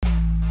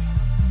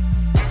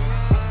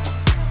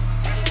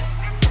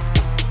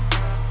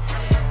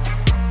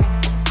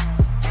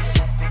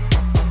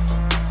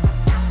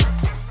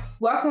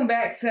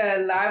back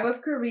to Live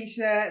with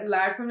Carisha,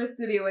 live from the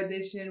studio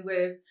edition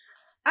with,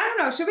 I don't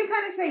know, should we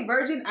kind of say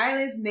Virgin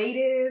Islands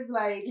native,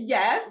 like,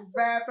 yes,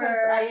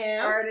 rapper, I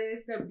am.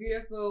 artist, the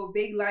beautiful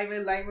Big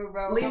Lima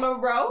Rowe. Lima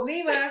Rowe.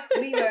 Lima.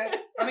 I'm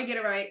gonna get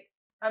it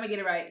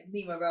right.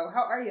 Lima Rowe.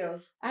 How are you?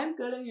 I'm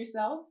good, and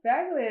yourself?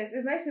 Fabulous.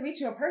 It's nice to meet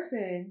you in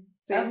person.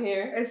 Same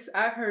here.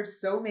 I've heard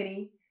so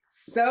many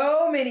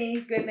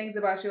good things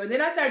about you. And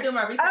then I started doing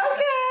my research.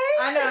 Okay.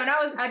 I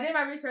know, and I did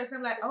my research and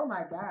I'm like, oh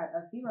my God,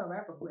 a female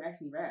rapper who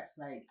actually raps.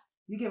 Like,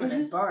 you giving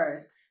us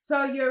bars.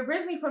 So you're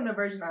originally from the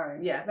Virgin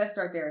Islands. Yeah. Let's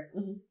start there.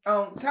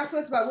 Talk to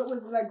us about what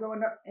was it like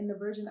growing up in the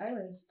Virgin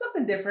Islands.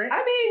 Something different. I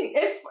mean,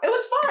 it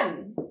was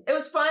fun. It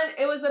was fun.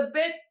 It was a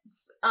bit,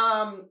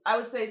 I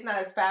would say it's not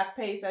as fast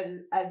paced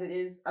as it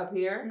is up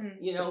here.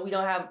 You know, we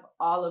don't have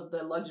all of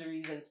the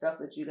luxuries and stuff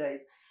that you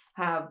guys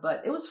have,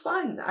 but it was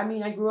fun. I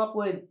mean, I grew up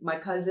with my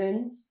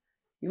cousins.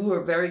 We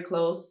were very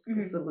close.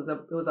 So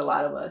it was a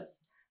lot of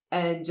us.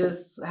 And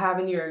just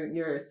having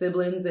your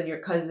siblings and your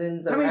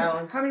cousins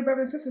around. How many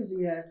brothers and sisters do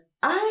you have?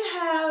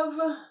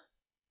 I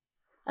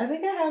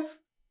think I have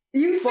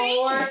you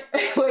 4.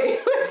 Wait.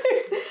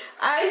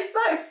 I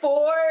thought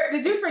 4.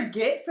 Did you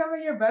forget some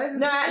of your brothers?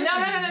 No. I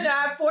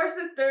have 4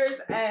 sisters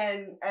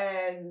and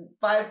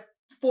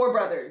 4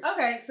 brothers.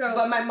 Okay, so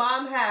but my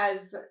mom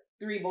has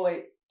 2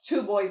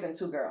 boys and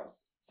 2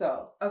 girls.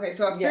 So okay,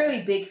 so a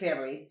fairly big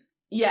family.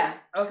 Yeah.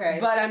 Okay.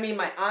 But I mean,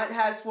 my aunt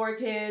has 4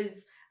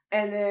 kids,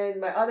 and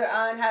then my other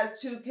aunt has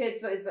 2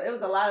 kids. So it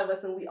was a lot of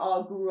us, and we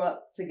all grew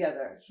up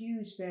together.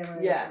 Huge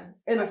family. Yeah,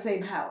 in the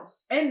same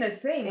house. In the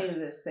same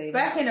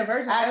Back house. in the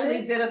Virgin I Islands?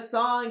 actually did a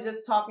song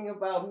just talking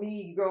about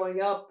me growing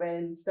up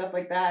and stuff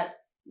like that,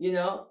 you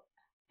know,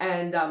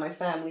 and my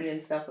family and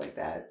stuff like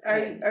that.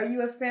 Are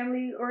you a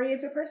family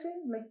oriented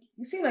person? Like,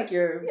 you seem like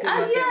you're.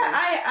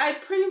 I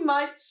pretty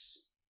much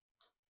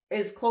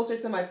is closer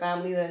to my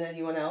family than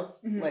anyone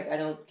else. Like, I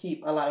don't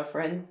keep a lot of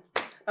friends.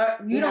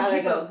 You don't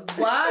keep those.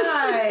 Why?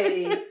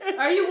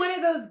 Are you one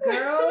of those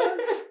girls?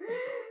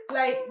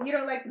 Like, you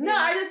don't like. No,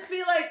 I just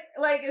feel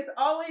like it's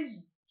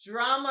always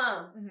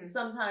drama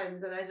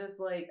sometimes, and I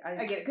just like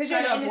I get it because you're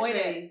in the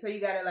industry, so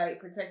you gotta like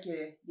protect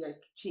your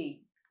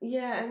chi.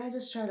 Yeah, and I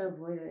just try to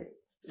avoid it.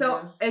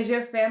 So, is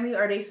your family,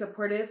 are they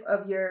supportive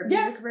of your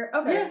music career?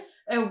 Okay. Yeah.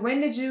 And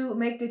when did you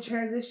make the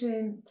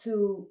transition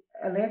to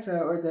Atlanta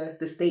or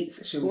the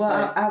States, should we say?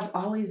 Well, I've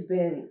always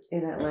been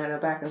in Atlanta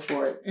back and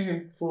forth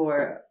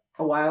for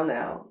a while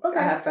now. Okay.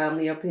 I have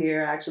family up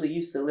here. I actually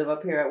used to live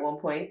up here at one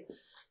point.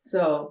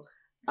 So,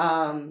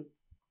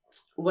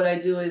 what I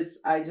do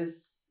is I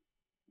just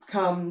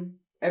come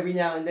every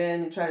now and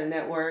then and try to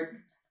network.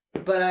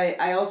 But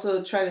I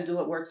also try to do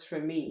what works for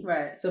me.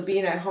 Right. So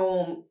being at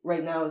home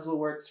right now is what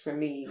works for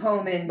me.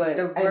 Home in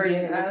the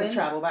Virgin Islands? To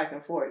travel back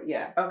and forth,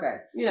 yeah.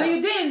 Okay. So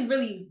you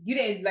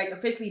didn't like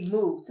officially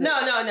move to... No.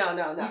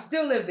 You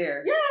still live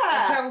there? Yeah.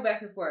 And travel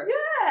back and forth?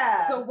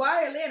 Yeah. So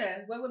why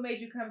Atlanta? What made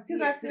you come to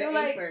the A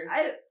first?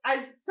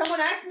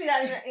 Someone asked me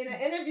that in an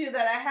interview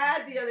that I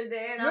had the other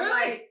day, and I'm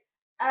like,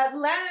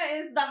 Atlanta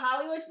is the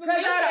Hollywood for music.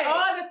 Because out of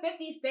all the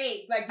 50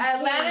 states, like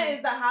Atlanta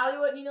is the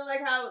Hollywood. You know, like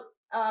how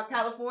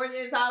California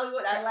is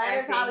Hollywood.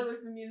 Atlanta is Hollywood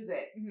for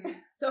music.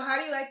 So how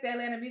do you like the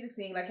Atlanta music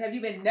scene? Like, have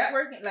you been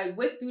networking? Like,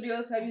 what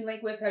studios have you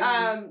linked with?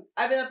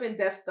 I've been up in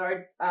Death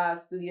Star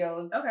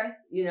Studios. Okay.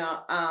 You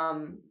know, I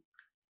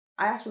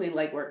actually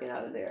like working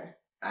out of there.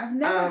 I've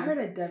never heard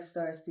of Death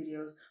Star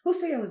Studios. Whose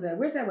studio was that?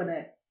 Where's that one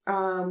at?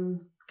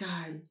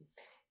 God.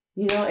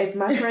 You know, if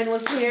my friend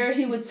was here,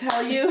 he would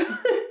tell you.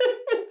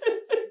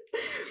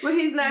 But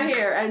he's not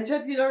here. And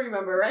Jeff, you don't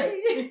remember, right?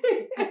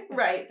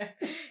 Right.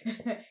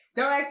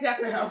 Don't ask Jeff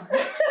for help.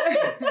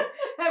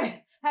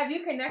 Have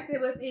you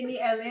connected with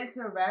any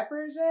Atlanta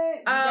rappers yet?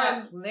 You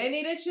got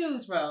plenty to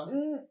choose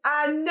from.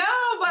 I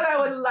know, but I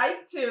would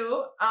like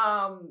to.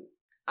 I'm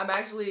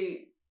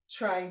actually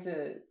trying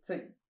to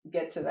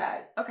get to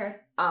that. Okay.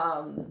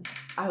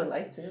 I would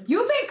like to.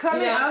 You've been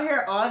coming out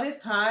here all this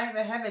time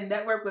and haven't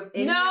networked with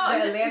any of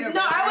the Atlanta rappers?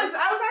 No, I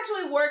was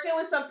actually working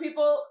with some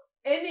people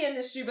in the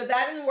industry, but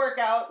that didn't work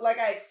out like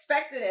I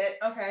expected it.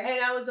 Okay.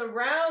 And I was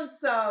around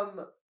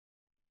some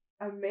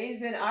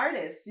amazing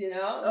artists, you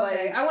know?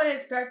 Okay. Like, I want to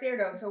start there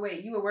though. So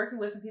wait, you were working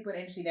with some people in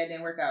the industry that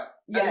didn't work out?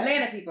 Yeah.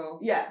 Atlanta people?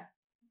 Yeah.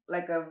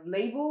 Like a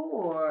label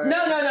or?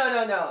 No.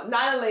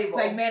 Not a label.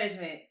 Like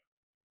management?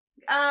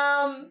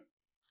 No,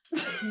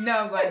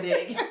 I'm going to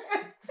dig.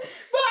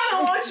 But I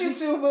don't want you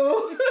to,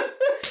 boo.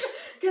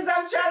 Because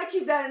I'm trying to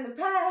keep that in the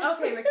past.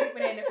 Okay, we're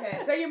keeping it in the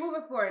past. So you're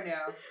moving forward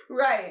now.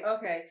 Right.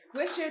 Okay.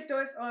 What's your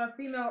thoughts on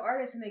female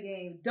artists in the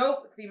game?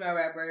 Dope female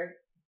rapper.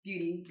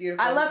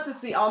 Beautiful. I love to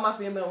see all my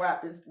female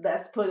rappers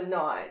that's putting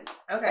on.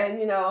 Okay. And,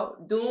 you know,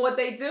 doing what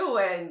they do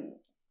and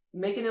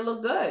making it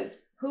look good.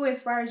 Who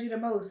inspires you the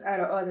most out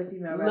of all the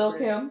female rappers? Lil'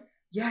 Kim.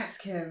 Yes,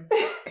 Kim.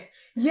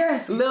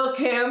 Yes. Lil'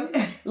 Kim.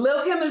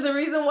 Lil' Kim is the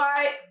reason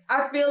why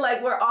I feel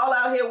like we're all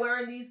out here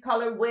wearing these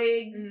colored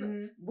wigs.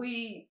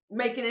 We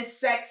making it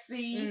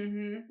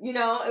sexy. You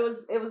know,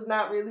 it was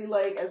not really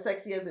like as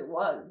sexy as it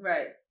was.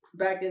 Right.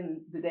 back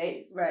in the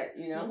days. Right.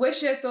 You know?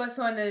 What's your thoughts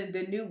on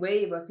the new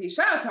wave of female?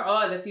 Shout out to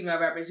all the female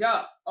rappers.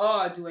 Y'all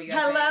all doing your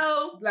thing.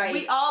 Like,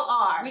 we all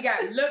are. We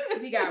got looks,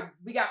 we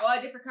got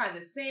all different kinds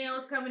of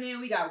sounds coming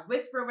in. We got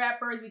whisper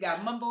rappers, we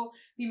got mumble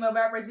female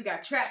rappers, we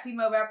got trap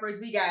female rappers,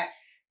 we got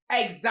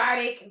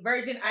exotic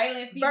Virgin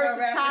Island female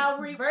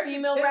rappers.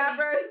 Female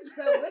rappers.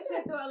 So what's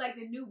your thought, like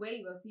the new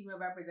wave of female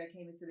rappers that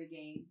came into the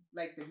game?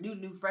 Like the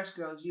new fresh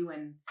girls, you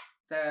and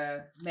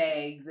the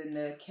Megs and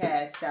the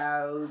Cash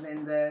Styles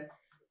and the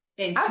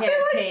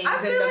Enchantings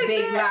and the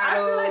Big Lottos. I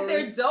feel like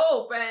they're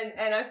dope,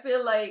 and I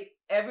feel like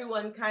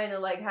everyone kind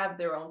of like have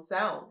their own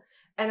sound,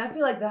 and I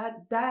feel like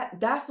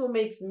that's what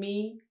makes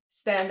me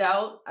stand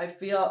out. I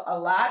feel a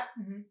lot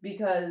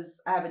because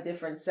I have a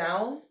different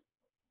sound.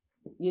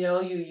 You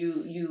know,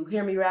 you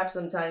hear me rap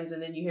sometimes,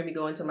 and then you hear me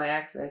go into my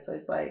accent, so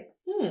it's like,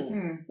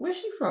 where's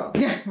she from?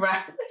 Right,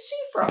 where's she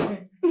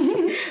from?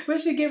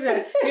 Where's she giving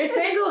it? Your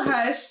single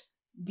Hush,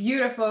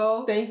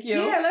 beautiful. Thank you.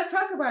 Yeah, let's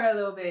talk about it a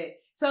little bit.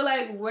 So,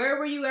 like, where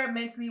were you at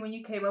mentally when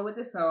you came up with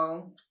the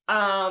song?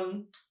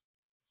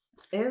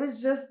 It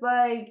was just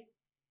like,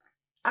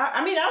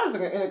 I mean, I was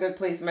in a good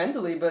place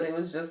mentally, but it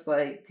was just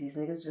like, these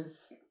niggas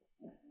just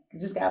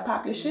gotta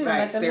pop your shit.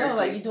 Right, and let them know,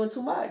 like, you're doing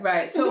too much.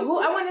 Right. So,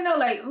 I want to know,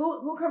 like,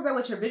 who comes up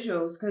with your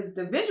visuals? Because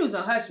the visuals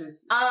on Hush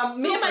was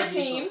me and my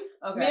team.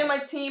 Okay. Me and my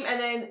team, and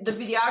then the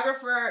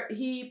videographer,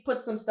 he put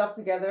some stuff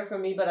together for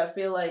me, but I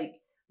feel like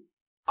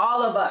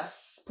all of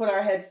us put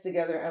our heads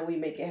together and we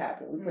make it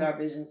happen. We put our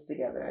visions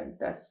together, and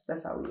that's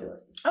how we do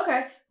it.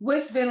 Okay.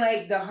 What's been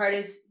like the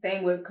hardest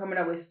thing with coming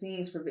up with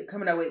scenes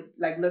coming up with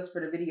like looks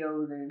for the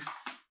videos and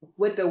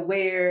with the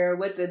wear,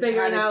 with the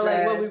figuring out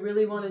like what we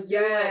really want to do?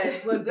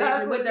 Yes, what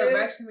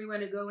direction we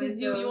want to go into.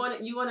 Because you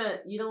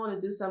don't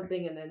want to do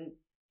something and then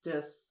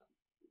just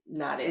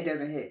not it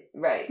doesn't hit.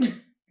 Right.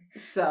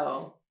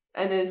 So.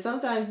 And then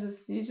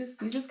sometimes you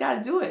just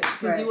gotta do it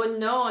because you wouldn't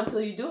know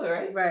until you do it,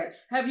 right? Right.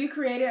 Have you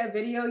created a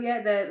video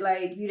yet that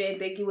like you didn't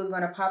think it was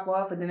gonna pop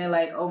off, and then they're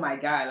like, oh my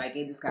god, like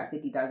it just got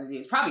 50,000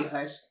 views? Probably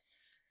Hush.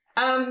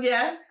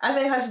 Yeah, I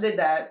think Hush did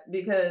that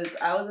because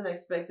I wasn't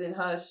expecting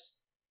Hush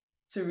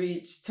to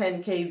reach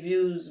 10K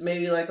views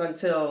maybe like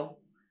until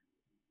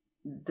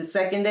the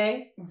second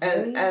day,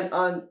 really? and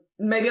on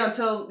maybe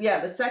until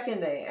the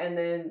second day, and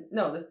then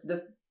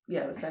the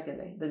second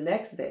day, the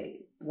next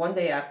day. One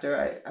day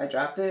after I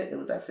dropped it, it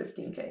was at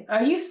 15K.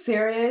 Are you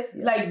serious?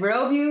 Yeah. Like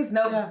real views?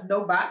 No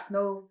bots?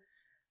 No.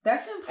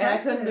 That's impressive. And I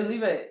couldn't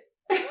believe it.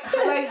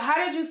 Like, how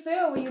did you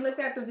feel when you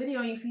looked at the video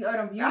and you see all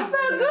them views? I felt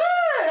good.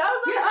 I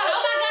was like, oh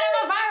my god,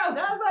 I'm viral. And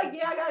I was like,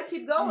 yeah, I gotta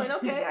keep going.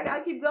 Okay, I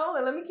gotta keep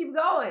going. Let me keep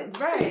going.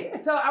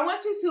 Right. So I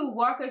want you to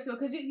walk us through,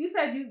 because you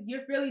said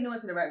you're fairly new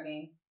into the rap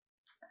game.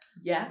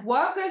 Yeah.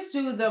 Walk us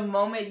through the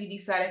moment you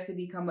decided to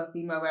become a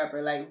female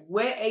rapper. Like,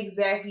 where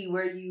exactly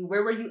were you?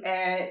 Where were you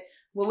at?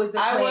 What was the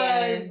plan?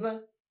 I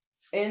was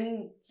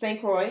in St.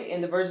 Croix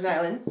in the Virgin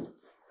Islands.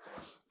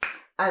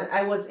 And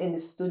I was in the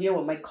studio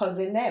with my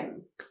cousin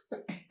them.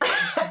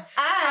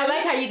 I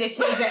like how you just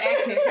changed your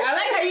accent. I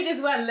like how you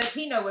just went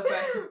Latino with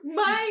us.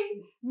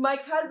 My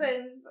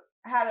cousins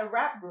had a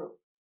rap group.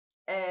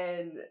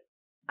 And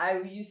I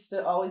used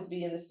to always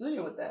be in the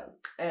studio with them.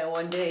 And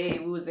one day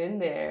we was in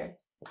there.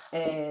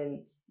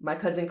 And my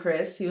cousin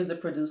Chris, he was a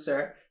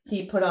producer.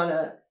 He put on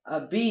a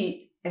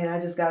beat. And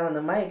I just got on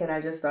the mic and I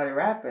just started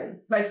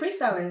rapping. Like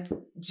freestyling?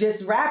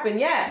 Just rapping,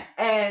 yeah.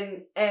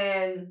 And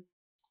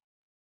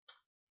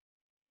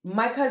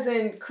my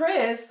cousin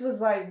Chris was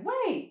like,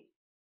 wait,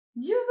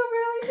 you can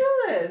really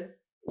do this.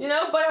 You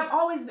know, but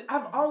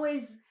I've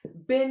always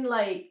been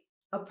like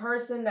a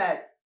person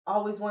that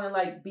always want to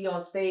like be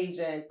on stage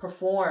and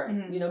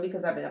perform, you know,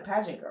 because I've been a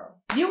pageant girl.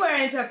 You were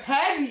into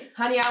pageant?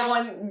 Honey,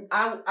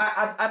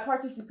 I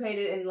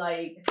participated in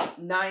like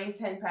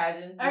 9-10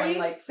 pageants. Are you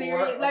like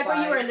serious? Like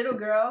when you were a little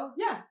girl?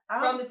 Yeah.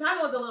 From the time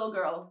I was a little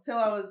girl till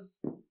I was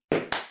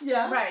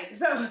Right.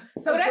 So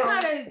that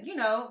kind of, you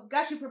know,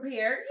 got you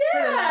prepared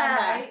for the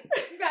limelight.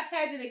 You got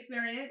pageant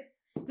experience.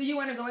 Do you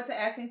want to go into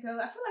acting too?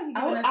 I feel like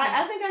you're giving us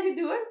I think I could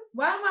do it.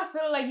 Why am I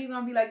feeling like you're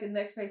gonna be like the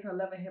next face of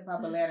Love and Hip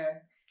Hop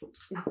Atlanta?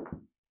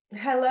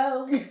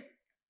 Hello.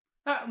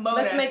 Mona.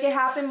 Let's make it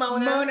happen,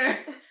 Mona.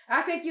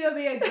 I think you'll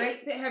be a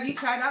great fit. Have you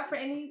tried out for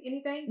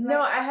anything?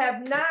 No, I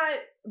have not.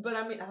 But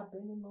I mean, I've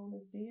been in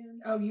Mona's DMs.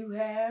 Oh, you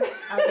have?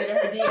 I've been in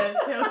her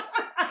DMs too.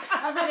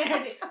 I've been in her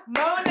DMs.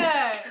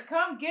 Mona,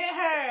 come get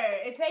her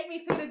and take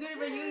me to the good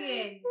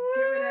reunion.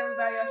 Get rid of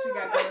everybody else you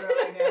got going on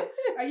right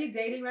now. Are you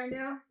dating right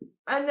now?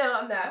 No,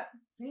 I'm not.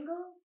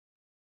 Single?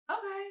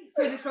 Okay.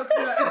 So just focus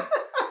on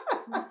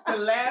it's the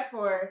laugh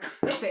or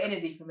it's the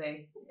energy for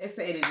me. It's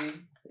the energy.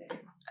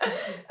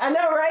 I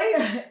know,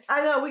 right?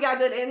 I know, we got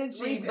good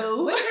energy,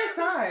 boo. What's your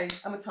sign?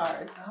 I'm a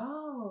Taurus.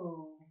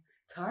 Oh.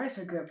 Taurus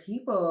are good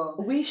people.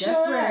 That's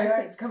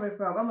where it's coming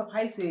from. I'm a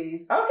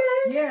Pisces.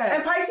 Okay. Yeah.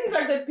 And Pisces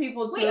are good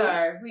people too. We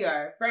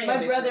are. Very My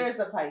ambitious. brother is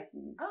a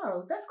Pisces.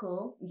 Oh, that's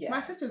cool. Yeah.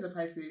 My sister's a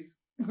Pisces.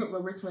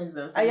 But we're twins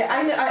though. So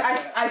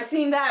I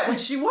seen that when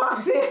she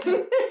walked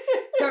in.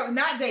 So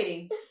not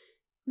dating.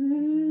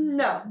 No.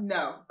 No.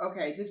 No.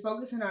 Okay, just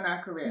focusing on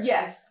our career.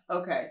 Yes.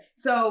 Okay.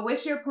 So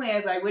what's your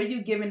plans? Like, what are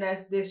you giving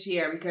us this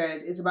year?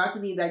 Because it's about to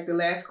be like the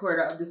last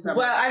quarter of the summer.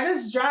 Well, I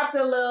just dropped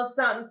a little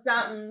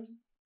something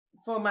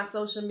for my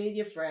social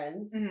media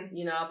friends. Mm-hmm.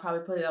 You know, I'll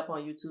probably put it up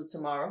on YouTube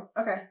tomorrow.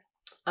 Okay.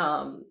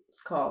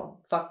 It's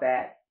called Fuck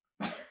That.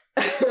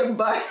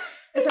 But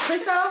it's a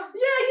freestyle?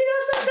 Yeah, you know,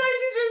 sometimes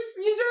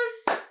you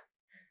just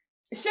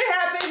shit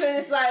happens and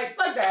it's like,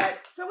 fuck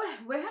that. So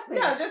what happened?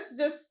 No, just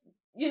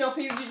you know,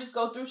 people, you just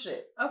go through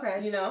shit.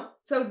 Okay. You know?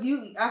 So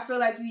I feel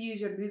like you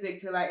use your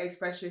music to like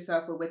express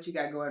yourself with what you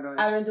got going on.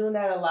 I've been doing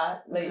that a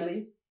lot lately.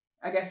 Okay.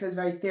 I guess it's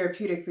very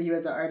therapeutic for you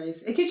as an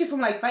artist. It keeps you from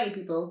like fighting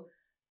people.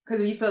 Because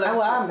if you feel like... Oh,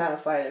 well, I'm not a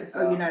fighter. So.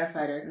 Oh, you're not a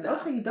fighter. No. Oh,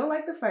 so you don't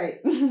like to fight.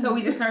 So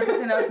we just learned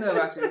something else new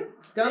about you.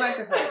 Don't like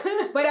to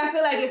fight. But I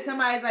feel like if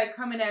somebody's like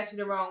coming at you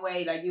the wrong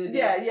way, like you would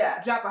just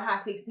drop a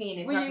hot 16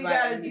 and talk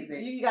about it in music.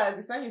 You gotta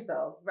defend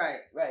yourself. Right.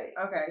 Right.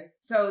 Okay.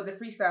 So the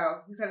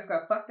freestyle, you said it's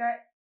called Fuck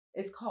That?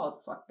 It's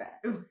called Fuck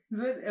That. And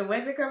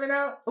when's it coming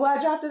out? Well, I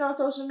dropped it on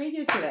social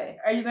media today.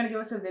 Are you going to give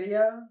us a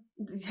video?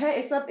 Hey,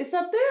 it's up there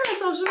on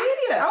social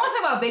media. I want to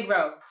talk about Big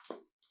Bro.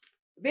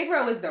 Big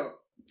Bro is dope.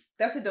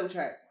 That's a dope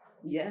track.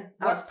 Yeah,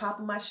 I was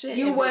popping my shit.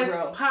 You was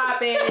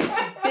popping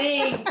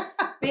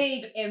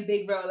big in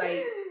Big Bro.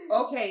 Like,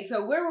 okay,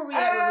 so where were we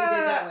at when we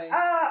did that one?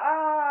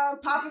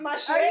 Popping my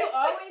shit. Are you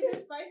always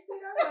in spicy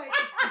though? Like,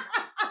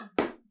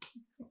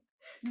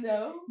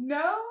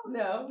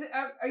 no.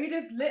 Are you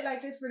just lit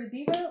like this for the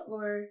diva,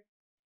 or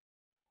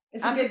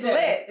I'm just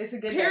lit? It's a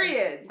good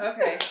period.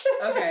 Day.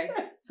 Okay.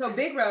 So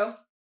Big Bro,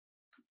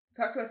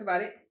 talk to us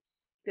about it.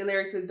 The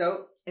lyrics was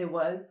dope. It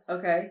was.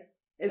 Okay.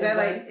 Is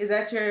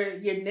that your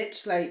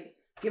niche, like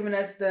giving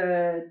us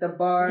the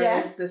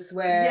bars, the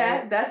swag?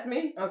 Yeah, that's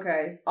me.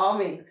 Okay. All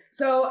me.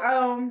 So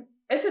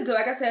it's a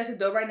like I said, it's a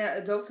dope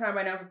time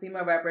right now for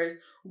female rappers.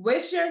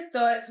 What's your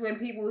thoughts when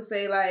people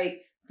say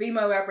like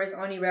female rappers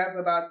only rap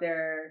about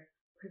their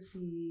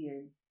pussy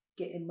and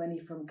getting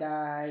money from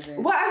guys?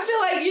 And... Well, I feel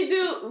like you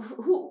do.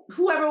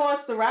 Whoever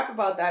wants to rap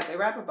about that, they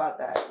rap about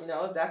that. You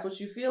know, if that's what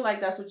you feel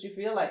like, that's what you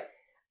feel like.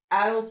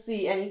 I don't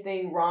see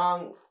anything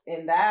wrong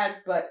in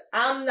that, but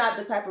I'm not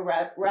the type of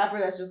rapper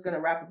that's just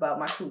gonna rap about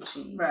my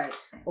coochie. Right.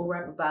 Or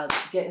rap about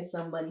getting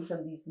some money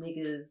from these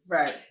niggas.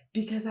 Right.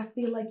 Because I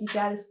feel like you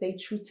gotta stay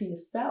true to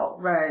yourself.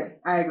 Right.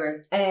 I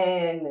agree.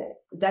 And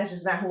that's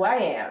just not who I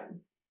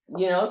am.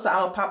 You know, so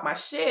I'm gonna pop my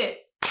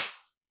shit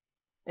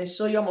and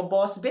show you I'm a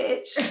boss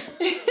bitch.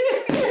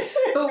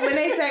 But when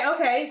they say,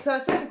 okay, so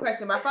second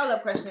question, my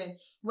follow-up question.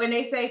 When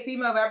they say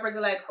female rappers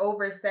are like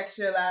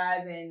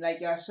over-sexualized and like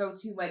y'all show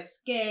too much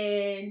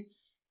skin,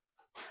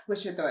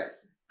 what's your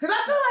thoughts? Because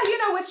I feel like, you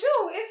know, with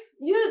you, it's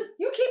you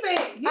keep it.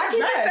 I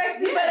keep it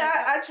sexy, but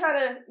I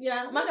try to.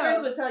 My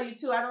friends would tell you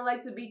too. I don't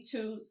like to be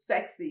too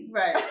sexy.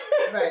 Right.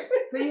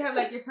 So you have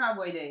like your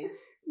tomboy days.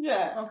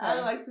 Yeah. Okay. I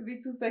don't like to be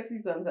too sexy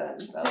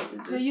sometimes. So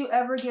do you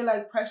ever get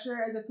like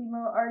pressure as a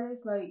female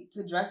artist, like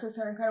to dress a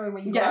certain kind of way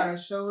when you go out on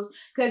shows?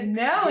 Because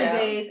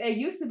nowadays it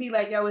used to be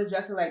like y'all was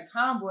dressing like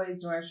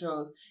tomboys during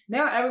shows.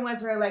 Now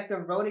everyone's wearing like the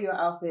rodeo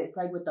outfits,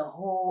 like with the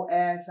whole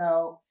ass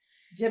out.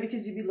 Yeah,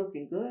 because you be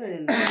looking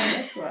good.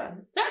 That's why.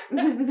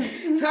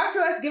 Talk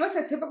to us. Give us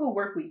a typical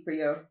work week for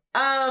you.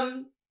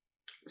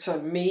 So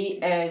me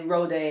and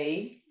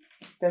Rode,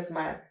 that's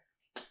my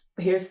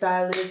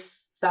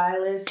stylist.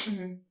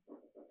 Mm-hmm.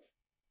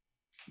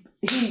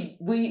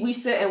 We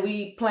sit and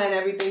we plan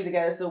everything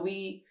together. So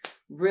we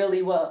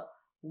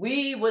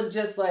would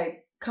just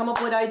like come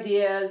up with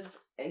ideas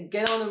and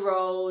get on the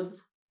road,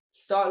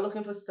 start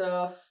looking for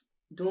stuff,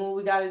 doing what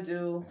we gotta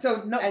do.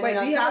 So do you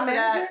have a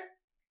manager?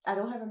 I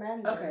don't have a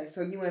manager. Okay,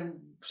 so you and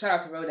shout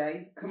out to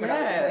Rode coming up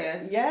with the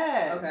plans.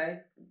 Yeah.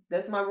 Okay.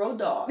 That's my road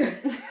dog.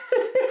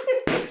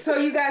 So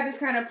you guys just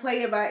kind of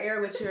play it by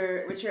ear with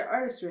your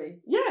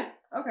artistry. Yeah.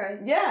 Okay.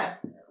 Yeah.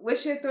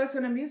 What's your thoughts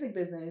on the music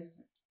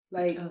business?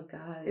 Like, oh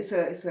god, it's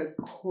a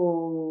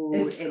cold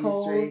industry.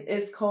 Cold.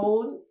 It's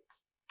cold.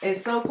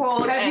 It's so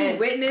cold. Have you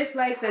witnessed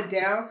like the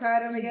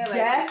downside of it yet? Like,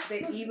 yes,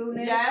 the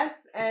evilness.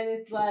 Yes, and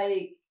it's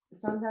like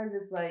sometimes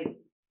it's like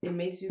it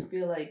makes you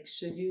feel like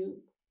should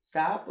you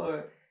stop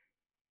or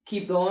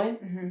keep going?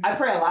 Mm-hmm. I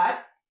pray a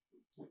lot,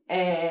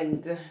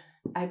 and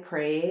I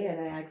pray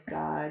and I ask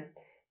God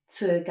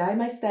to guide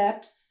my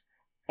steps.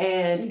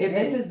 And if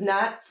this is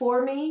not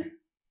for me,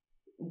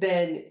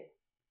 then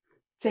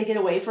take it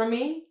away from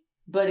me.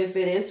 But if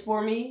it is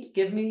for me,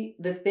 give me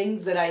the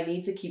things that I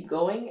need to keep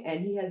going.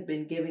 And he has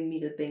been giving me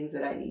the things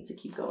that I need to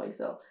keep going.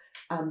 So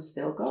I'm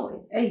still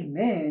going.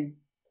 Amen.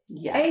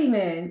 Yeah.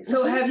 Amen.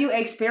 So have you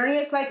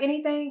experienced like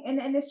anything in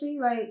the industry?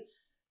 Like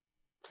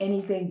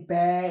anything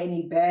bad,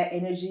 any bad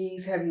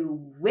energies? Have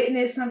you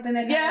witnessed something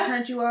that kind of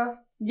turned you off?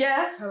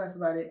 Yeah. Tell us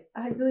about it.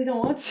 I really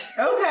don't want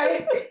to.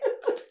 Okay.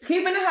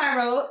 Keeping the high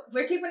road.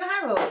 We're keeping the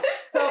high road.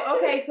 So,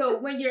 okay. So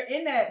when you're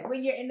in that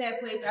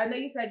place, I know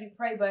you said you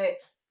pray, but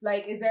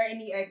like, is there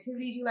any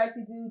activities you like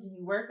to do? Do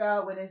you work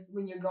out when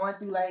you're going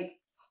through like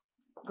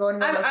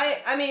going?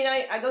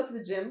 I go to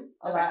the gym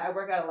a lot. I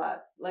work out a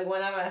lot. Like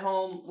when I'm at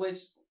home, which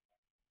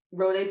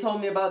Rode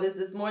told me about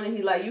this morning.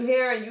 He like, you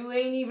here and you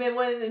ain't even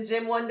went in the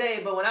gym one day,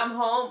 but when I'm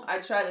home, I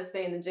try to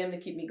stay in the gym to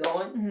keep me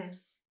going. Mm-hmm.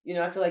 You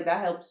know, I feel like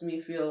that helps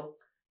me feel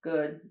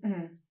good.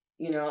 Mm-hmm.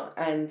 You know,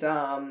 and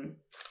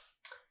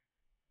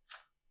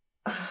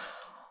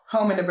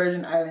home in the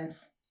Virgin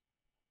Islands.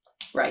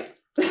 Right.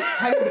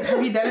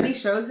 have you done any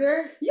shows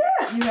there?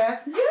 Yeah. You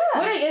have? Yeah.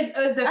 What is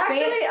the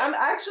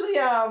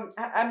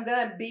I'm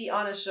gonna be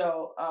on a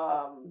show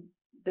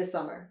this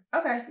summer.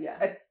 Okay. Yeah.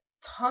 A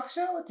talk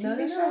show? A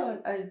TV show?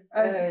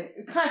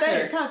 A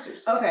concert.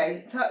 Concerts.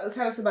 Okay.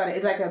 Tell us about it.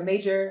 It's like a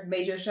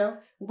major show?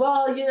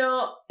 Well, you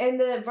know, in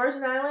the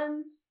Virgin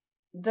Islands,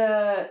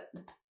 the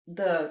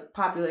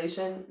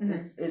population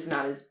is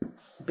not as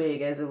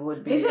big as it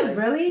would be. Is it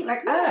really?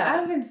 Like, yeah. I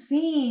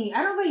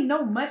don't really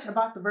know much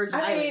about the Virgin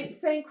Islands. I mean,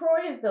 St.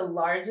 Croix is the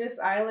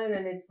largest island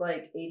and it's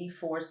like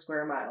 84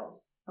 square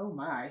miles. Oh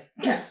my.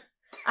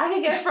 I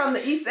can get from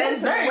the east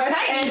end to the west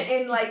end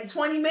in like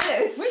 20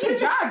 minutes. We can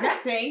drive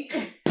that thing.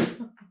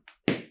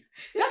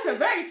 That's a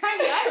very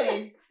tiny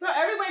island. So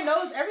everyone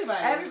knows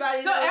everybody.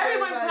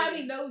 Everyone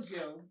probably knows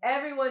you.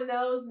 Everyone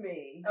knows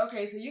me.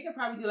 Okay, so you can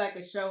probably do like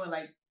a show and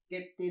like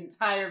get the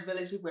entire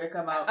village people to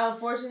come out.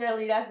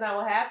 Unfortunately, that's not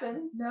what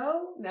happens.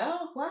 No?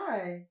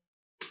 Why?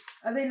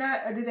 Are they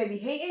not? Did they be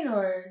hating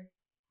or?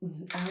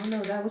 I don't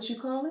know. Is that what you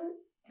call it?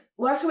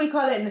 Well, that's what we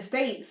call it in the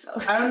States.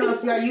 I don't know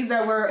if y'all use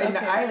that word in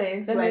the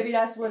islands. Then like, maybe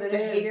that's what it is.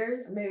 The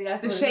haters? Maybe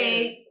that's the what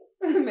shade.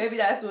 It is. Maybe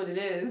that's what it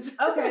is.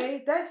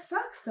 Okay, that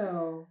sucks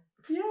though.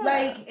 Yeah.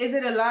 Like, is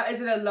it a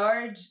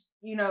large,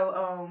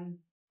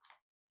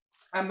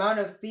 amount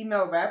of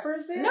female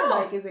rappers there? No.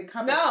 Like, is it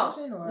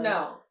competition or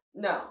no?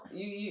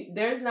 You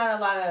there's not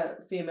a lot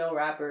of female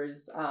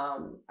rappers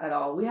at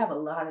all. We have a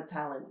lot of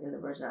talent in the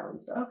Virgin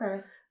Islands though.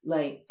 Okay.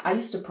 Like, I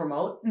used to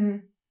promote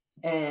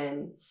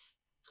and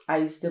I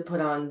used to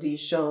put on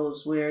these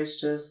shows where it's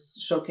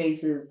just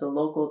showcases the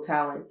local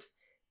talent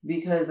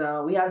because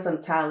we have some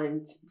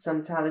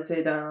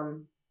talented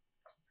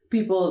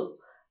people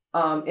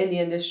in the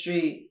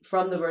industry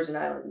from the Virgin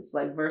Islands,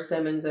 like Verse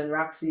Simmons and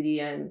Rock City,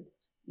 and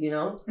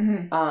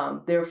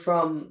they're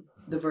from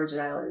the Virgin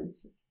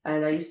Islands.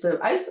 And I used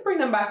to bring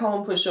them back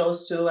home for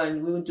shows too,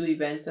 and we would do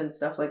events and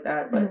stuff like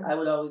that. But I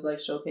would always like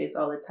showcase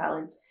all the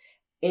talent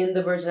in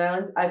the Virgin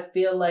Islands. I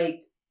feel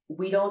like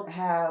we don't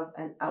have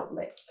an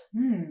outlet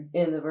in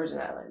the Virgin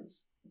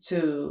Islands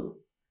to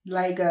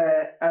like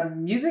a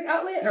music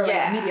outlet or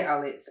like media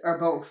outlets or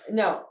both.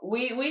 No,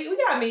 we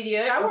got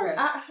media. I work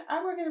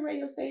at a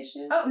radio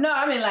station. Oh no,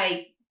 I mean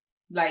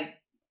like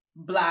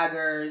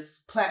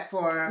bloggers,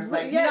 platforms,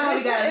 like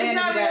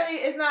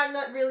it's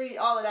not really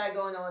all of that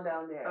going on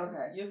down there.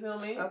 Okay. You feel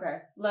me? Okay.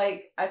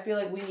 Like, I feel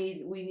like we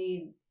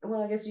need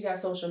well, I guess you got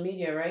social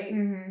media, right?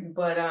 Mm-hmm.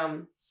 But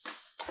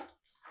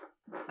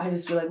I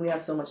just feel like we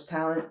have so much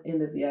talent in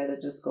the VI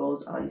that just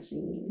goes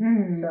unseen.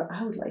 Mm-hmm. So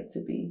I would like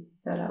to be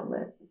that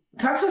outlet.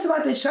 Talk to us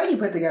about this show you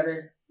put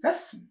together.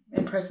 That's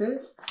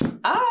impressive.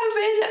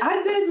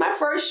 I did. My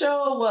first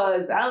show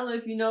was, I don't know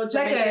if you know,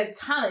 Jamaican. Like a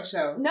talent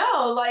show.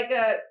 No, like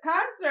a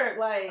concert.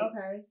 Like,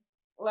 okay.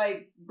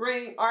 Like,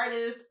 bring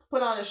artists,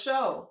 put on a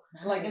show,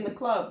 like in the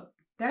club.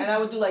 And I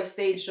would do like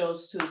stage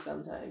shows too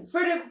sometimes.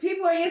 For the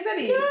people in your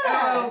city.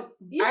 Yeah.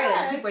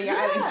 Island people in your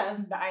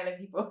island. The island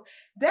people.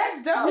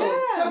 That's dope.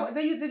 Yeah. So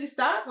did you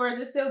stop or is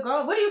it still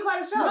going? What do you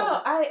call the show?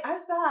 No, I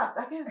stopped.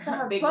 I can't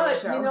stop.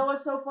 But you know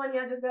what's so funny?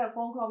 I just got a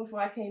phone call before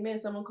I came in.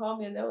 Someone called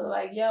me and they were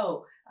like,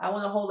 yo, I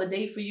want to hold a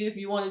date for you if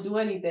you want to do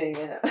anything.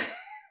 And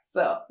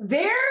so.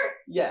 There?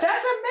 Yeah.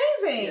 That's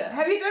amazing. Yeah.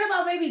 Have you thought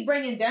about maybe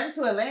bringing them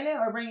to Atlanta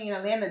or bringing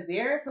Atlanta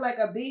there for like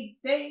a big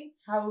thing?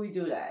 How would we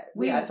do that?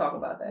 We gotta talk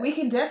about that. We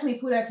can definitely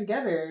put that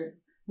together.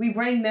 We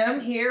bring them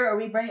here or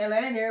we bring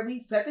Atlanta there.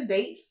 We set the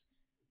dates,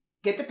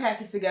 get the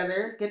package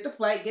together, get the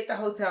flight, get the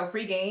hotel,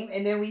 free game,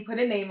 and then we put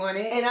a name on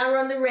it. And I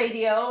run the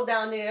radio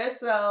down there,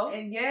 so.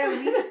 And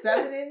we sell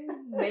it and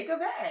make a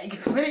bag.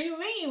 What do you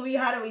mean?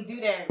 How do we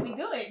do that? We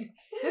do it.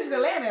 This is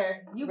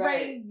Atlanta. You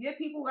bring your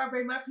people, I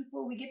bring my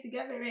people. We get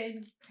together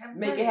and have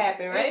make it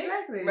happen, right?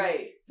 Exactly.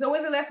 Right. So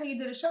when's the last time you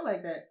did a show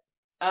like that?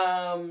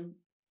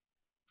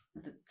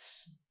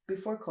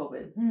 Before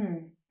COVID.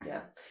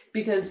 Yeah.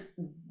 Because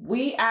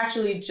we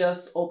actually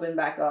just opened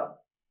back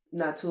up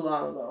not too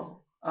long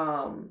ago.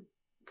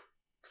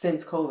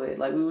 Since COVID.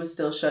 Like, we were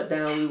still shut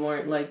down. We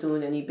weren't like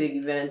doing any big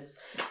events.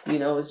 You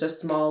know, it was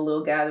just small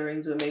little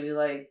gatherings with maybe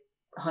like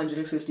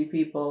 150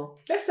 people.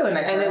 That's still a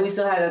nice. And then we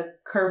still had a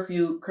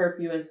curfew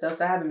and stuff.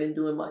 So I haven't been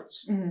doing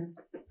much.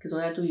 Because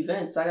when I do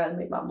events, I gotta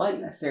make my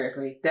money.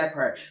 Seriously, that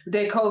part.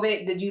 Did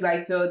COVID? Did you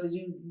like feel?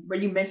 Were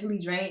you mentally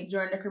drained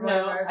during the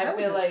coronavirus?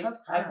 No,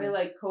 I feel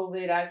like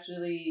COVID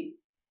actually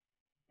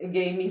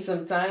gave me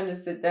some time to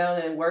sit down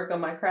and work on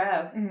my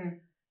craft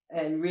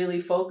and really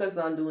focus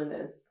on doing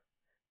this.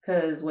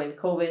 Because when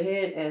COVID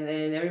hit and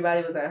then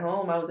everybody was at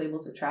home, I was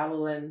able to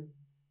travel and,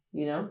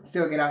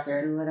 still get out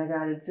there, do what I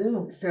gotta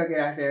do. Still get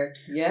out there.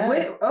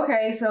 Yeah.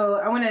 Okay, so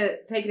I want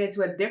to take it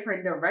into a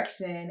different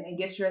direction and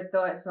get your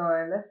thoughts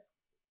on. Let's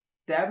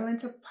dabble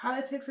into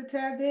politics a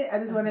tad bit. I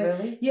just want to,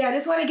 Really? yeah, I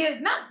just want to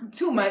get, not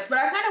too much, but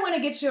I kind of want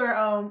to get your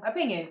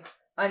opinion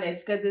on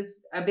this because it's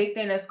a big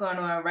thing that's going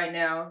on right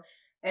now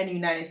in the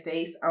United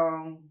States.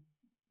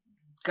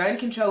 Gun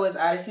control is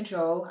out of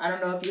control. I don't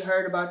know if you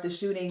heard about the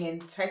shooting in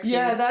Texas.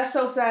 Yeah, that's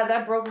so sad.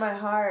 That broke my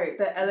heart.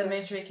 The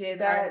elementary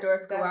kids, our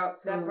doors go out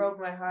to that broke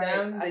my heart.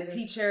 them. The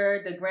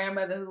teacher, the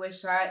grandmother who was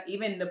shot,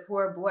 even the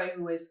poor boy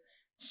who was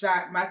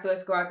shot. My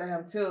thoughts go out to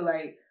him too.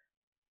 Like,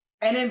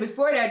 and then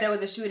before that, there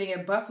was a shooting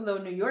in Buffalo,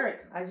 New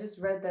York. I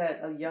just read that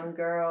a young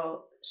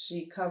girl,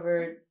 she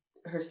covered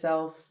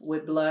herself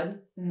with blood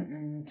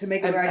to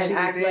make it and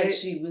act like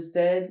she was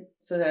dead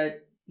so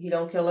that he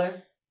don't kill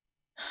her.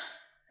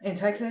 In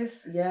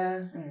Texas?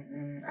 Yeah.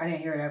 I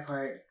didn't hear that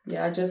part.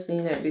 Yeah, I just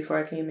seen it before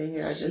I came in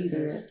here. I just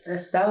seen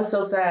it. That was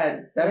so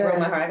sad. That broke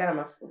my heart. I got on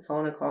my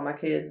phone and called my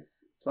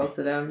kids, spoke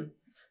to them.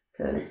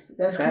 Cause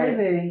that's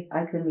crazy.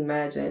 I couldn't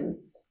imagine.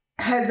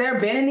 Has there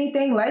been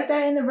anything like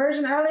that in the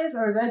Virgin Islands?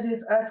 Or is that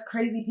just us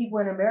crazy people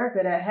in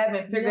America that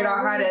haven't figured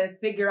out how to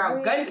figure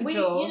out gun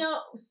control? We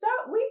got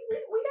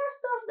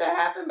stuff that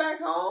happened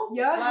back home.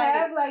 Y'all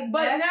have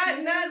but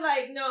not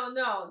like no,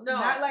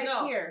 not like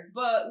here.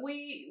 But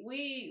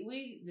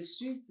we the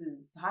streets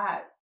is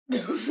hot in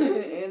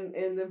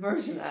the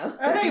Virgin Islands.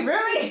 Are they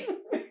really?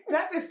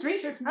 Not the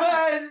streets is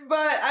hot.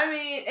 But I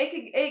mean,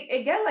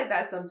 it get like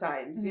that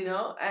sometimes, you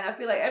know. And I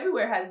feel like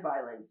everywhere has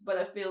violence, but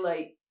I feel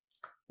like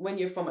when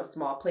you're from a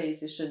small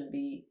place, it shouldn't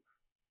be,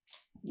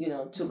 you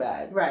know, too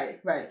bad. Right.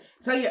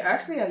 So you're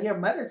actually your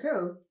mother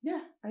too.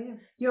 Yeah, I am.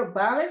 You're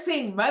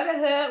balancing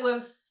motherhood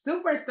with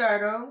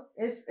superstardom.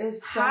 It's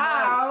so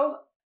how much.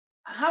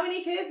 How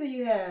many kids do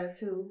you have?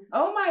 2.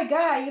 Oh my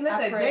God, you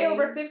look a day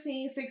over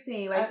 15,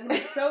 16. Like you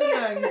look so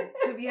young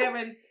to be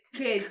having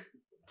kids.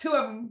 2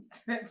 of them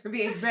to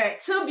be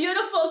exact. 2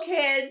 beautiful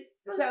kids.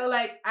 So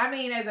like, I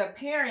mean, as a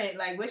parent,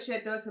 like what's your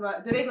thoughts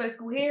about, do they go to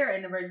school here or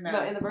in the Virgin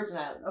Islands? No, in the Virgin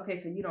Islands. Okay,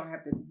 so you don't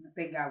have to,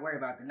 thank God, worry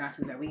about the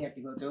nonsense that we have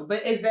to go through.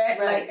 But is that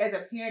like, as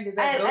a parent, does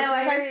that go and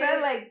like I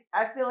said, like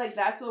I feel like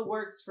that's what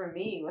works for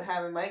me with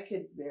having my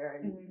kids there,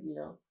 and you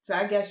know. So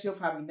I guess you'll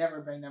probably never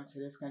bring them to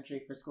this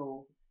country for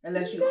school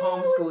unless you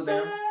homeschool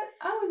them.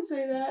 I wouldn't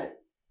say that.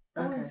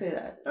 I wouldn't say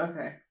that.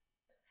 Okay.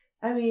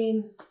 I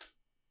mean,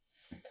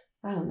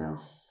 I don't know.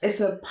 It's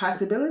a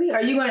possibility.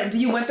 Do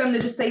you want them to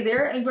just stay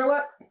there and grow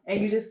up, and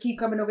you just keep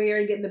coming over here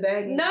and getting the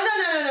bag?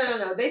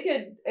 No. They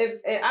could.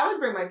 If I would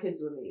bring my kids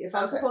with me. If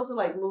I'm supposed to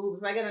like move,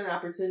 if I get an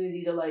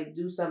opportunity to like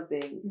do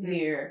something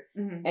here,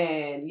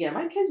 and yeah,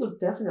 my kids will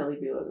definitely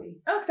be with me.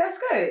 Oh, that's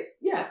good.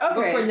 Yeah. Okay.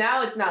 But for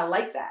now, it's not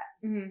like that.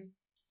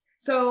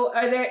 So,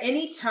 are there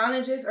any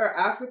challenges or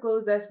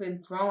obstacles that's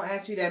been thrown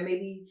at you that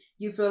maybe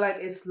you feel like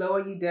it's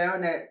slowing you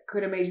down that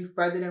could have made you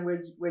further than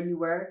where you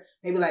were?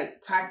 Maybe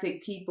like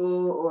toxic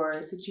people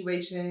or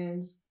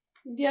situations?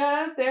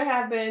 Yeah, there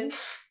have been.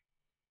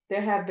 But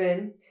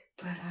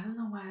I don't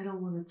know why I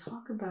don't want to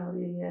talk about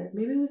it yet.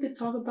 Maybe we could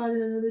talk about it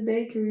another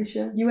day,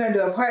 Carisha. You want to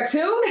do a part 2?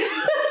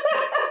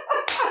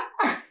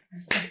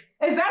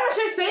 Is that what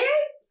you're saying?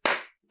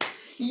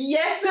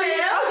 Yes, ma'am.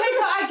 Okay,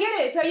 so I get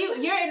it. So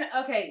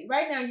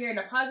right now you're in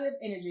a positive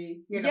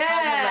energy. You're in a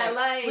positive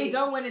light. We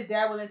don't want to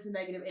dabble into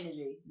negative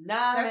energy.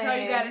 Nah, that's how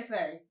you gotta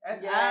say.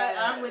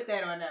 I'm with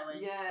that on that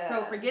one. Yeah.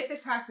 So forget the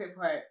toxic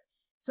part.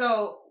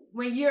 So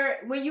when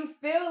you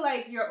feel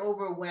like you're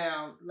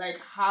overwhelmed, like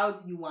how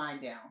do you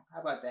wind down?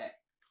 How about that?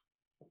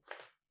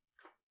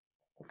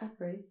 I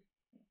pray.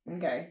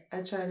 Okay.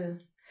 I try to,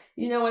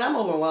 when I'm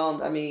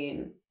overwhelmed, I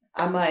mean,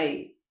 I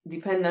might,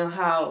 depending on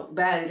how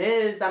bad it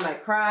is, I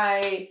might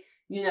cry,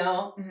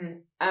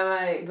 I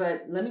might,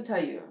 but let me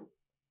tell you,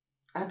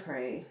 I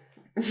pray.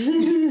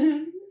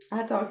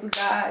 I talk to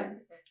God.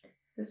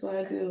 That's what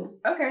I do.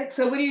 Okay,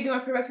 so what are you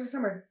doing for the rest of the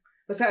summer?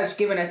 Besides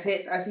giving us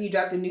hits, I see you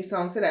dropped a new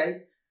song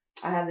today.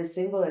 I have this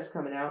single that's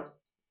coming out.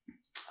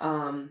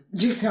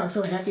 You sound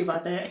so happy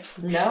about that.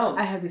 No.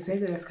 I have the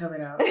single that's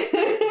coming out.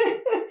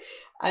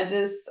 I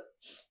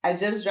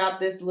just dropped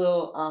this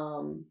little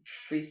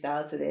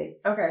freestyle today.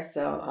 Okay.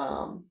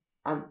 So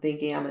I'm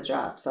thinking I'm gonna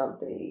drop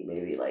something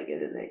maybe like in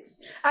the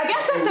next. I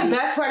guess that's the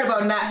best part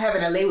about not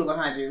having a label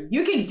behind you.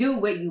 You can do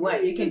what you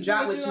want. You can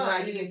drop what you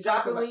want. You can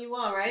drop it when you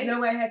want, right?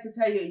 No one has to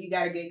tell you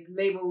gotta get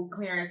label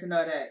clearance and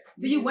all that.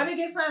 Do you want to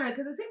get signed?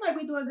 Because it seems like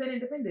we're doing good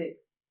independent.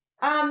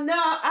 No,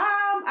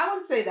 I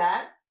wouldn't say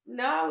that.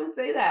 No, I wouldn't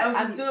say that. Oh, so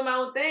I'm doing my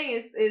own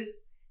thing.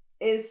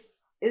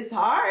 It's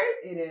hard.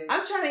 It is.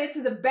 I'm trying to get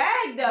to the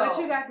bag though. But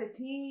you got the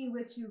team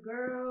with you,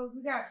 girl.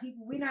 We got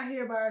people. We're not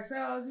here by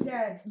ourselves. We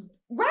got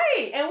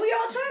right, and we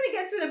all trying to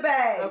get to the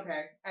bag.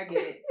 Okay, I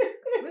get it.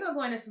 We're gonna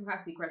go into some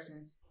hot seat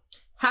questions.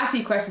 Hot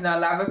seat questions on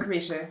Live with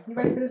Carisha. You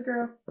ready for this,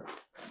 girl?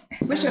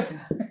 What's your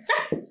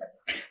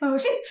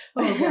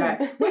oh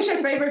God. What's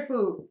your favorite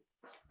food?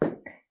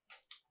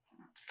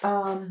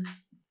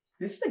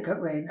 This is a good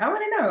one. I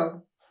want to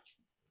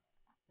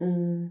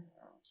know.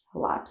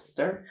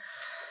 Lobster.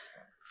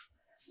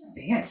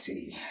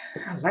 Fancy.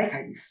 I like how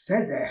you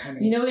said that,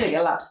 honey. You know, we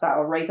get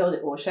lobster right out of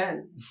the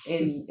ocean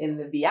in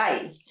the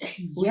VI.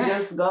 We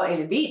just go in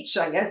the beach,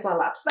 I guess, on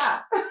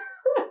lobster.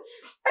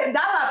 That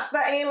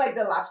lobster ain't like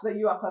the lobster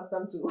you are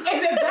accustomed to.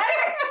 Is it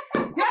better?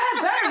 You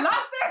have better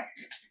lobster?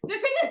 Did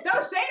she just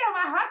throw shade on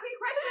my hot seat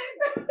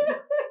question?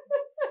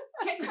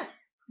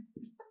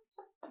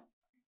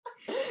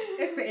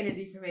 It's the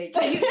energy for me.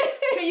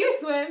 Can you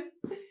swim?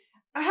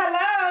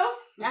 Hello?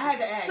 I had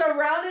to ask.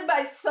 Surrounded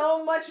by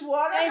so much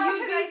water. And how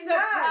you'd can be I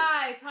not?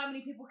 surprised how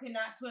many people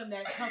cannot swim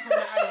that come from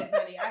the islands,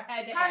 honey. I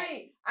had to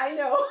Honey, I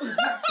know.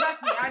 ask.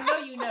 Trust me, I know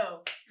you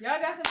know. Y'all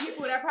got some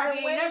people that probably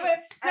And when- ain't never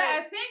set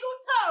a single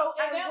toe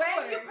in And that when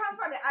water. you come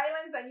from the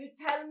islands and you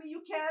tell me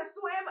you can't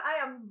swim,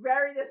 I am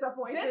very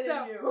disappointed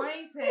in you.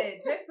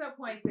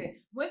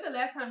 Disappointed. When's the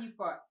last time you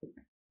fought?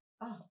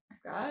 Oh,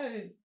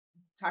 God.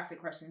 Toxic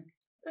question.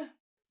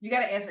 You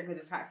gotta answer because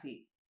it's hot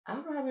seat. I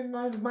probably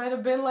might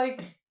have been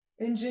like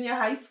in junior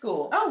high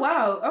school. Oh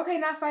wow. Okay,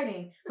 not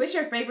fighting. What's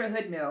your favorite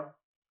hood meal?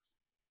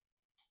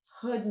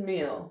 Hood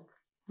meal.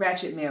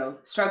 Ratchet meal,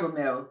 struggle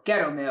meal,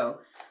 ghetto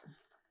meal.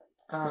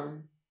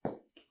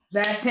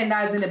 Last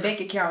 $10 in the bank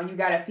account, and you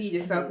gotta feed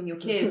yourself and your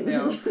kids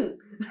meal. You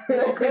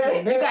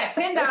got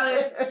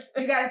 $10.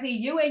 You gotta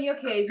feed you and your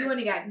kids. You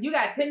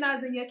got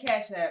 $10 in your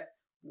cash app.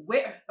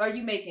 Where are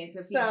you making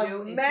to feed Some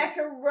you? And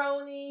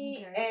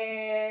macaroni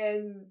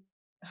and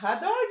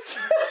hot dogs.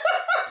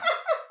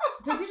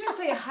 Did you just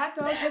say hot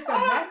dogs with the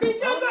Because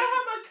macaroni? I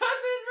have a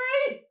cousin,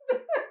 right?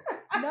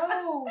 No,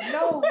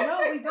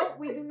 we don't.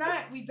 We do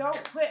not. We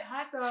don't put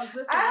hot dogs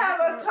with the I have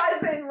a macaroni.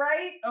 cousin,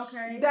 right?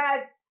 Okay.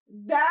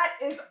 That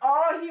is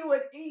all he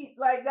would eat.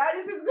 Like that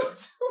is his go-to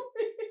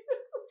meal.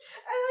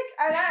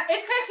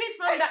 It's because she's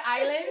from the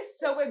islands,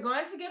 so we're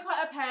going to give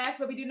her a pass,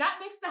 but we do not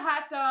mix the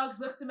hot dogs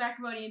with the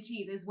macaroni and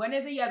cheese. It's one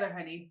or the other,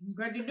 honey.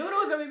 We're going to do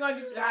noodles or we're going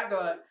to do hot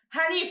dogs.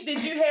 Honey,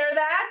 did you hear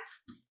that?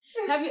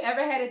 Have you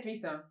ever had a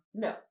threesome?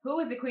 No. Who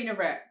is the queen of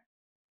rap?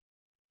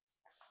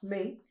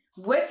 Me.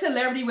 What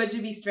celebrity would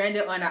you be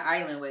stranded on an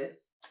island with?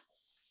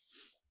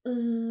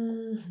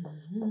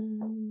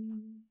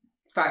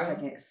 5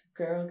 seconds.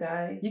 Girl,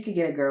 guy. You could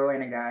get a girl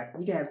and a guy.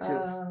 You can have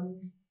two.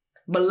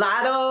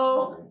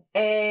 Mulatto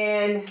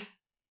and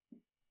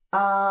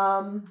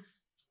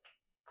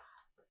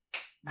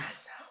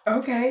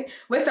Okay.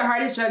 What's the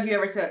hardest drug you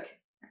ever took?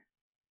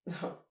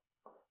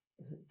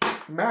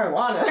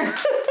 marijuana.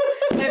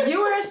 If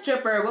you were a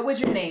stripper, what would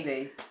your name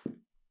be?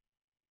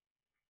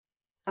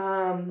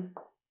 I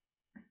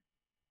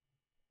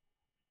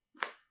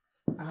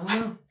don't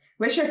know.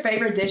 What's your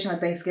favorite dish on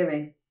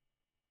Thanksgiving?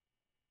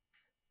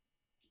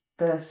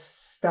 The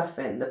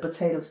stuffing, the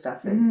potato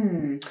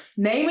stuffing.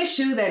 Name a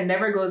shoe that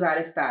never goes out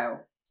of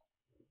style.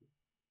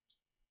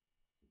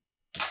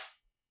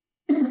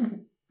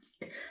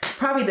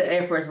 Probably the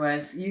Air Force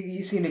Ones.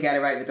 You seem to get it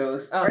right with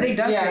those. Are they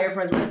Dunks or Air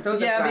Force Ones?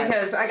 Those are fine.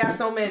 Because I got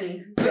so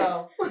many.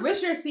 So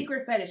what's your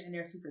secret fetish? And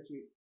they're super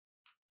cute.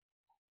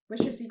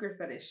 What's your secret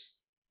fetish?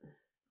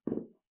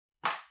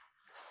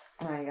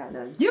 I ain't got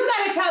none. You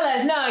gotta tell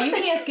us. No, you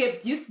can't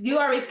skip. You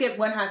already skipped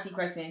one hot seat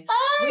question.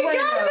 I got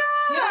none.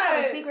 You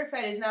have a secret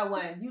fetish, not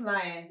one. You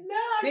lying. No,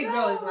 I Big don't.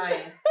 Bro is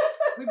lying.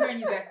 We bring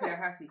you back for that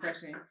hot seat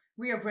question.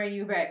 We are bringing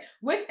you back.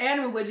 Which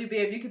animal would you be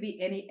if you could be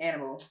any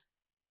animal?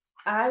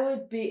 I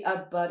would be a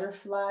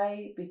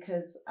butterfly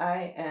because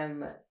I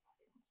am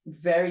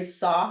very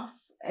soft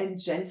and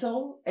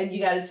gentle, and you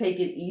got to take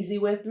it easy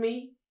with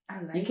me.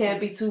 You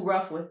can't be too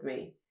rough with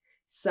me.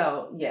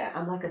 So yeah,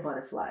 I'm like a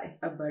butterfly.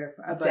 A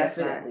butterfly.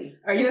 Definitely.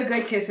 Are you a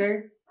good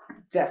kisser?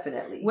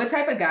 Definitely. What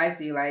type of guys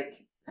do you like?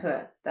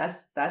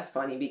 That's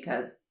funny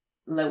because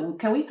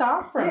can we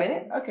talk for a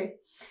minute? Okay.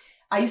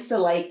 I used to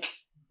like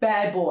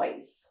bad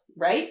boys,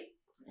 right?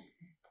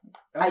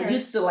 Okay. I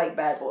used to like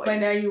bad boys. But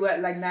now you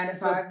what, like 9 to 5?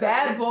 But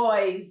bad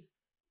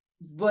boys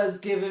was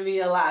giving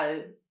me a lot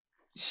of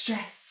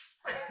stress.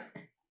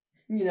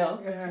 You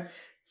know? Uh-huh.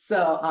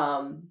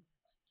 So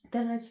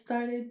then I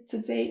started to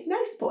date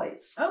nice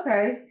boys.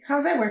 Okay.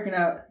 How's that working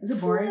out? Is it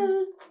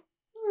boring?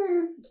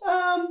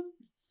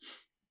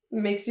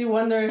 Makes you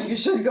wonder if you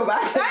should go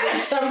back and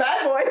get some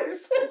bad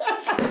boys.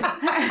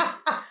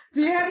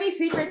 Do you have any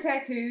secret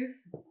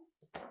tattoos?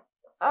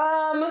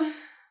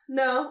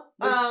 No.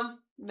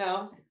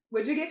 No.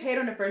 Would you get paid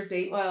on the first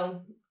date?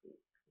 Well,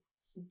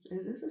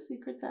 is this a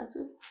secret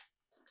tattoo?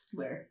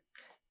 Where?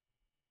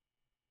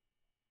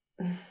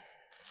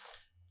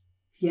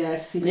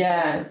 Yes. Secret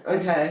tattoo.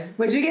 Okay.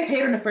 Would you get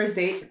paid on the first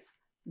date?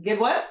 Give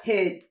what?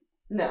 Head.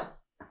 No.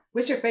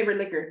 What's your favorite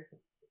liquor?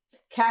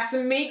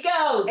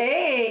 Casamigos.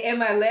 Hey, and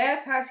my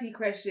last hot seat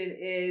question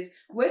is,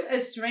 what's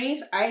a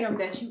strange item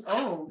that you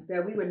own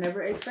that we would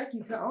never expect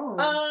you to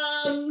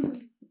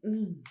own?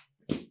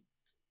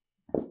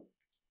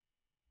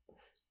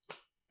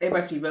 It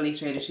must be really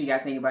strange if she got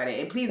to think about it.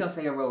 And please don't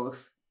say a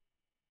rose.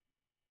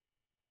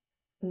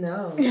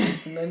 No,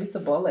 maybe it's a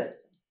bullet.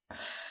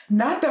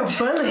 Not the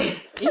bullet.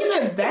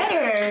 Even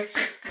better.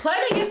 Plug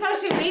in your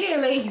social media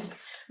links.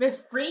 Miss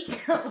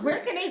Freak, where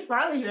can they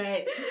follow you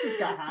at? This is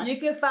got hot. You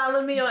can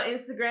follow me on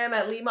Instagram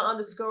at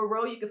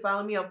Lima_Row. You can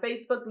follow me on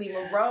Facebook,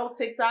 Lima Row.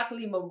 TikTok,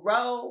 Lima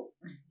Row.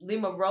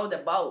 Lima Row the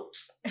boat.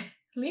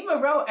 Lima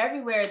Row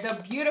everywhere.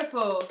 The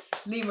beautiful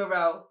Lima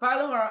Row.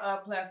 Follow her on all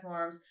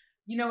platforms.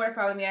 You know where to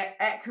follow me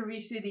at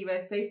Carisha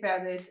Diva. Stay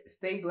fabulous,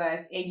 stay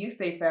blessed, and you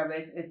stay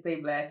fabulous and stay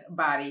blessed.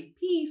 Body.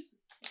 Peace.